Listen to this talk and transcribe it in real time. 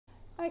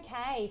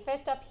Okay,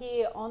 first up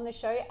here on the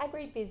show,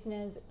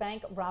 agribusiness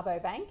bank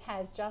Rabobank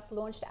has just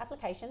launched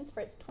applications for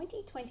its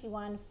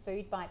 2021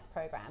 FoodBytes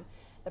program.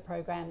 The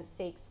program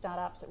seeks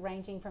startups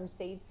ranging from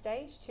seed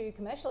stage to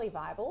commercially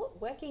viable,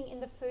 working in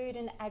the food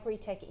and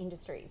agri-tech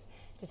industries.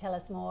 To tell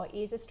us more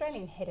is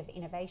Australian Head of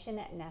Innovation,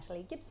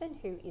 Nathalie Gibson,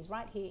 who is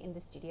right here in the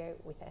studio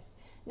with us.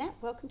 Nat,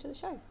 welcome to the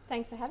show.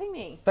 Thanks for having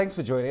me. Thanks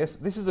for joining us.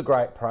 This is a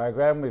great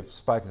program. We've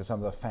spoken to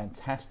some of the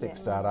fantastic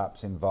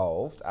startups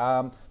involved.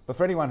 But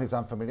for anyone who's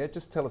unfamiliar,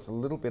 just tell us a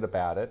little bit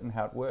about it and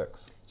how it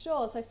works.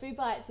 Sure, so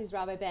FoodBytes is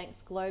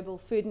Rabobank's global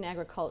food and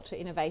agriculture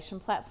innovation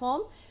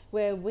platform,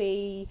 where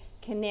we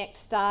connect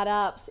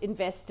startups,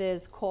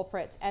 investors,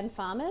 corporates and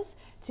farmers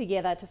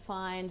together to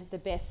find the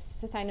best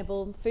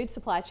sustainable food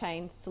supply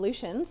chain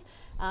solutions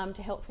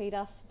to help feed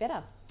us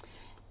better.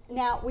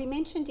 Now, we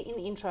mentioned in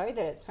the intro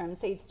that it's from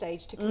seed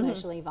stage to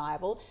commercially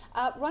viable.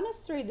 Run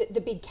us through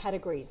the big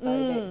categories,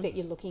 though, that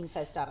you're looking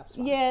for startups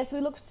from. Yeah, so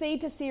we look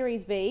seed to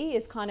Series B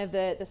is kind of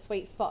the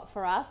sweet spot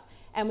for us.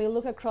 And we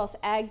look across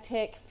ag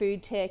tech,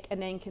 food tech,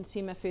 and then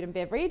consumer food and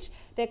beverage.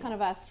 They're kind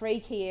of our three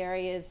key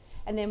areas.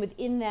 And then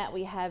within that,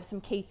 we have some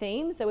key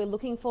themes that we're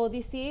looking for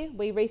this year.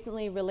 We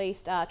recently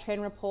released our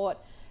trend report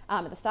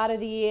at the start of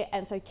the year.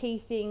 And so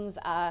key things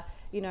are,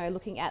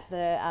 looking at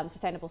the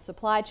sustainable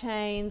supply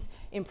chains,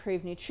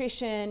 improved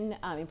nutrition,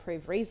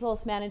 improved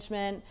resource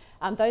management.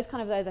 Those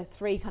are the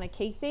three kind of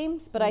key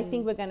themes. But I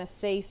think we're going to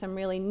see some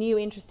really new,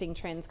 interesting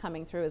trends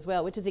coming through as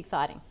well, which is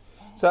exciting.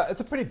 So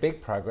it's a pretty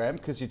big program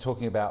because you're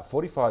talking about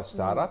 45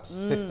 startups,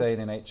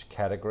 15 in each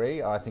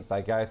category. I think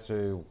they go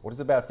through, what is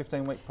it, about a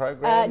 15-week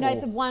program? No,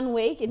 it's a 1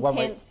 week,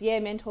 intense,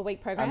 mentor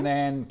week program. And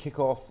then kick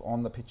off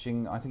on the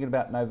pitching, I think in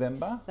about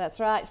November? That's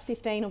right,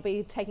 15 will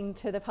be taking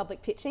to the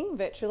public pitching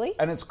virtually.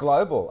 And it's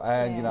global,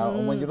 and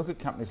and when you look at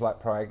companies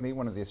like ProAgni,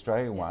 one of the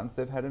Australian ones,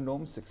 they've had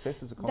enormous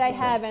success as a consequence. They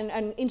have,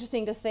 and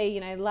interesting to see,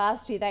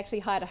 last year they actually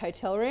hired a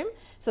hotel room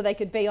so they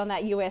could be on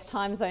that US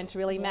time zone to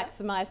really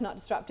maximise not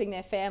disrupting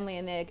their family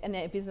and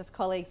their business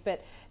colleagues.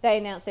 But they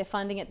announced their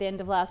funding at the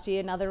end of last year,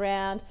 another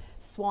round.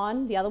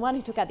 Swan, the other one,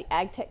 who took out the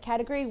agtech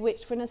category,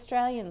 which for an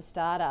Australian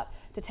startup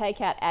to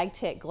take out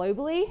agtech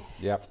globally,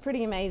 it's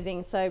pretty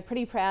amazing. So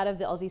pretty proud of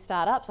the Aussie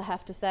startups, I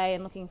have to say,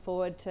 and looking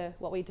forward to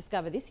what we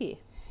discover this year.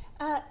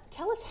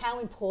 Tell us how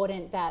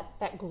important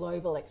that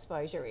global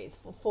exposure is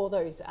for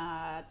those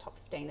top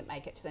 15 that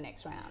make it to the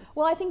next round.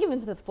 Well, I think even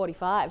for the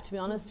 45, to be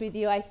honest with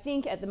you, I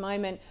think at the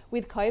moment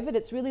with COVID,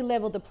 it's really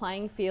leveled the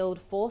playing field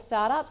for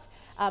startups.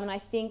 And I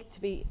think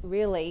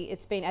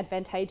it's been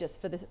advantageous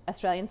for the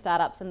Australian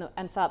startups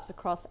and startups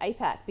across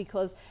APAC,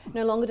 because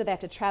no longer do they have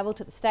to travel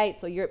to the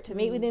States or Europe to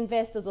meet with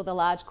investors or the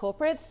large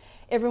corporates.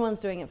 Everyone's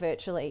doing it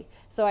virtually.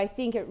 So I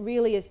think it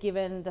really has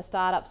given the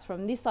startups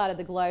from this side of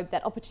the globe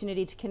that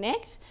opportunity to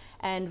connect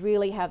and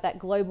really have that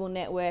global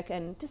network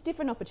and just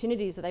different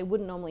opportunities that they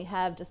wouldn't normally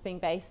have just being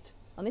based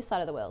on this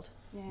side of the world.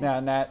 Now,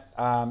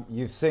 Nat,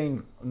 you've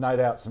seen, no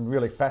doubt, some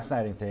really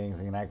fascinating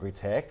things in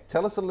agri-tech.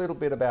 Tell us a little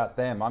bit about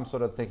them. I'm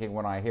sort of thinking,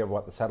 when I hear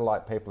what the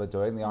satellite people are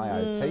doing, the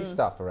IoT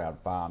stuff around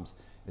farms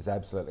is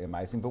absolutely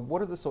amazing. But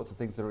what are the sorts of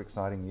things that are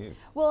exciting you?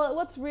 Well,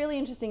 what's really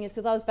interesting is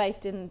because I was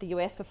based in the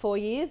US for 4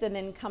 years, and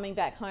then coming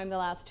back home the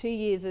last 2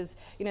 years is,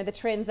 the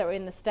trends that were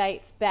in the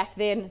States back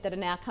then that are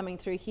now coming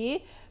through here.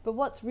 But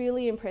what's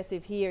really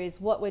impressive here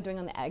is what we're doing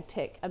on the ag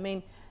tech. I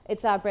mean,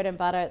 it's our bread and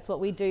butter. It's what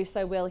we do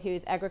so well here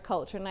is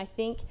agriculture. And I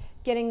think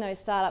getting those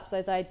startups,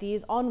 those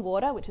ideas on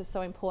water, which is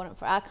so important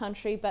for our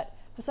country, but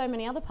for so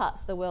many other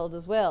parts of the world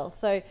as well.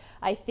 So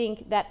I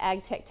think that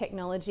ag tech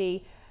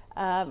technology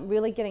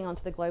really getting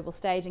onto the global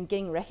stage and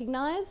getting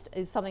recognised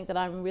is something that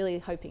I'm really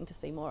hoping to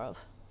see more of.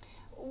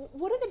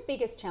 What are the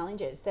biggest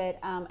challenges that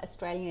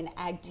Australian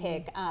ag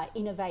tech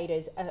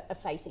innovators are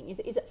facing? Is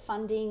it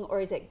funding,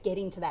 or is it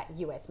getting to that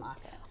US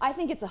market? I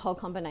think it's a whole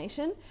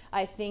combination.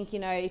 I think,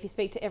 if you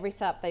speak to every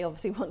startup, they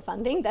obviously want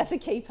funding. That's a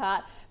key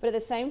part. But at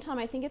the same time,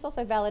 I think it's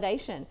also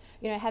validation.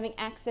 Having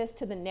access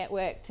to the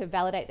network to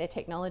validate their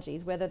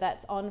technologies, whether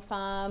that's on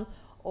farm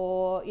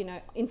or,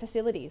 in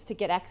facilities, to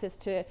get access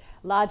to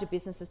larger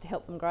businesses to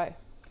help them grow.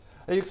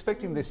 Are you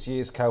expecting this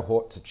year's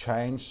cohort to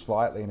change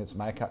slightly in its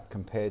makeup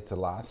compared to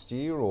last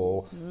year,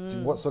 or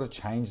what sort of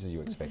changes are you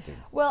expecting?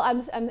 Well,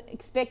 I'm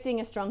expecting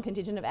a strong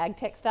contingent of ag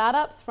tech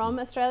startups from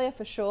Australia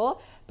for sure,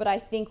 but I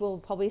think we'll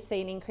probably see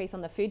an increase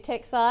on the food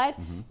tech side.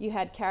 You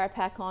had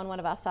Carapac on, one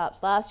of our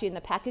startups last year, in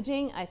the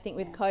packaging. I think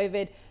with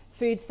COVID,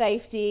 food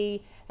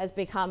safety has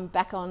become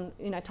back on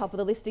top of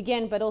the list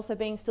again, but also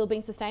still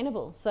being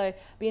sustainable. So it'll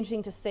be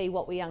interesting to see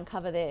what we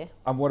uncover there.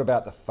 And what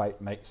about the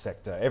fake meat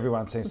sector?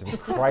 Everyone seems to be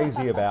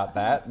crazy about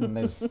that, and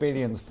there's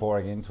billions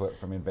pouring into it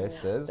from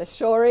investors. There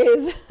sure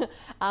is.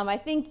 I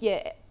think,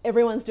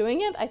 everyone's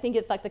doing it. I think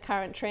it's like the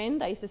current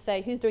trend. I used to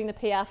say, who's doing the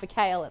PR for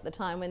kale at the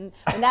time when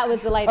that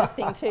was the latest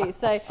thing too.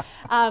 So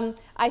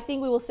I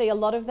think we will see a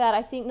lot of that.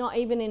 I think not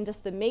even in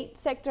just the meat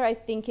sector, I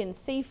think in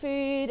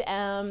seafood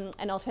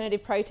and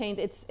alternative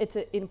proteins, it's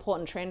an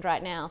important trend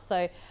right now.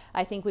 So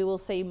I think we will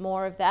see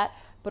more of that.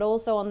 but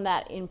also on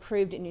that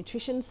improved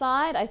nutrition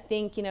side. I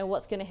think, you know,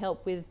 what's going to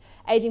help with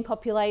aging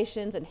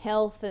populations and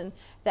health and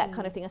that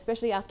kind of thing,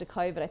 especially after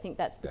COVID, I think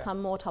that's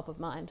become more top of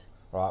mind.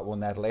 Right, well,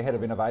 Nathalie, Head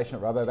of Innovation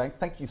at Rabobank,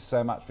 thank you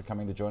so much for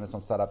coming to join us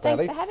on Startup Thanks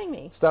Daily. for having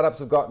me. Startups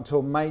have got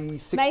until May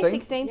 16th. May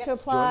 16th to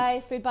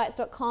apply,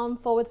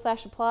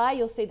 foodbytes.com/apply.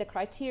 You'll see the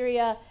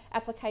criteria,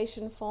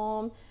 application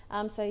form.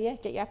 So yeah,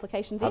 get your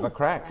applications in. Have a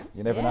crack.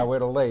 You never know where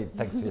to lead.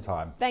 Thanks for your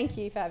time. Thank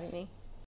you for having me.